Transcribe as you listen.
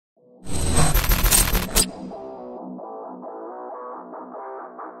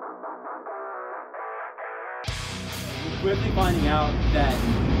quickly finding out that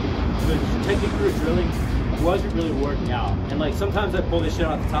the technique we were drilling wasn't really working out. And like sometimes I pull this shit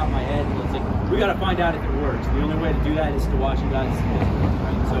off the top of my head and it's like, we gotta find out if it works. And the only way to do that is to watch you guys,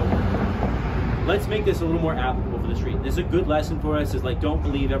 right? So let's make this a little more applicable for the street. This is a good lesson for us, is like, don't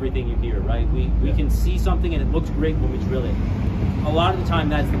believe everything you hear, right? We can see something and it looks great when we drill it. A lot of the time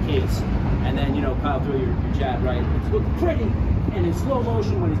that's the case. And then, you know, Kyle threw your chat, right? It looks pretty, and in slow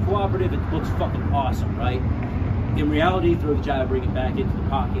motion when it's cooperative, it looks fucking awesome, right? In reality, throw the jab, bring it back into the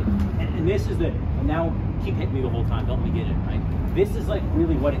pocket. And this is and now keep hitting me the whole time, don't let me get it, right? This is like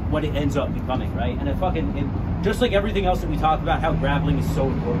really what it ends up becoming, right? And just like everything else that we talked about, how grappling is so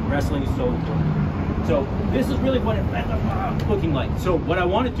important, wrestling is so important. So this is really what it ends up looking like. So what I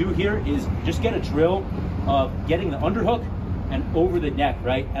want to do here is just get a drill of getting the underhook and over the neck,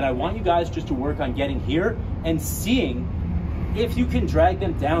 right? And I want you guys just to work on getting here and seeing if you can drag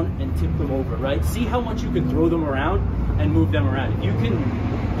them down and tip them over, right? See how much you can throw them around and move them around. If you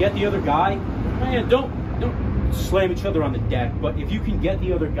can get the other guy, man, don't slam each other on the deck, but if you can get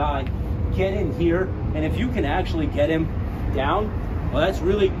the other guy, get in here, and if you can actually get him down, well, that's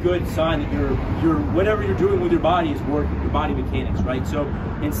really good sign that you're whatever you're doing with your body is working, your body mechanics, right? So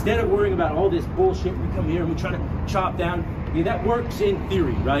instead of worrying about all this bullshit, we come here and we try to chop down. Yeah, that works in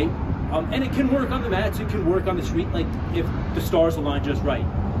theory, right? And it can work on the mats, it can work on the street, like if the stars align just right.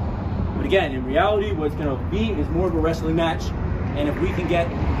 But again, in reality, what's gonna be is more of a wrestling match. And if we can get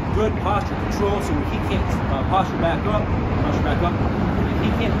good posture control so he can't posture back up, if he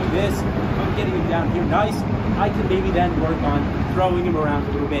can't do this, I'm getting him down here nice, I can maybe then work on throwing him around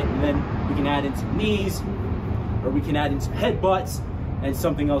a little bit, and then we can add in some knees, or we can add in some headbutts, and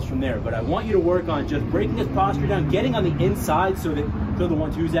something else from there. But I want you to work on just breaking his posture down, getting on the inside so that, throw the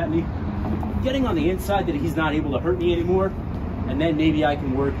 1-2s at me, getting on the inside that he's not able to hurt me anymore, and then maybe I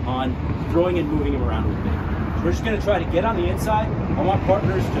can work on throwing and moving him around a little bit. So we're just gonna try to get on the inside. I want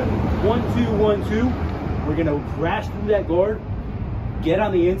partners to 1-2, 1-2. We're gonna crash through that guard, get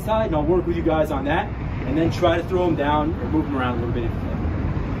on the inside, and I'll work with you guys on that, and then try to throw him down or move him around a little bit if you can.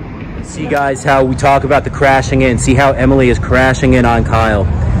 See, guys, how we talk about the crashing in. See how Emily is crashing in on Kyle.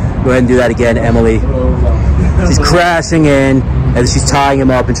 Go ahead and do that again, Emily. She's crashing in as she's tying him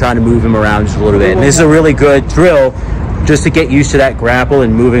up and trying to move him around just a little bit. And this is a really good drill just to get used to that grapple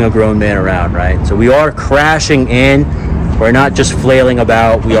and moving a grown man around, right? So we are crashing in. We're not just flailing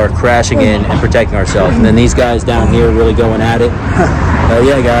about. We are crashing in and protecting ourselves. And then these guys down here really going at it. Hell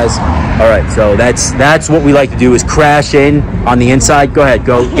yeah, guys. All right, so that's what we like to do, is crash in on the inside. Go ahead,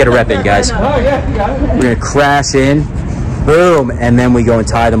 go get a rep in, guys. We're gonna crash in, boom, and then we go and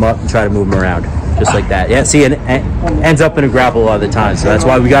tie them up and try to move them around, just like that. Yeah, see, it ends up in a grapple a lot of the time, so that's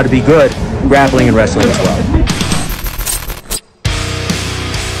why we got to be good grappling and wrestling as well.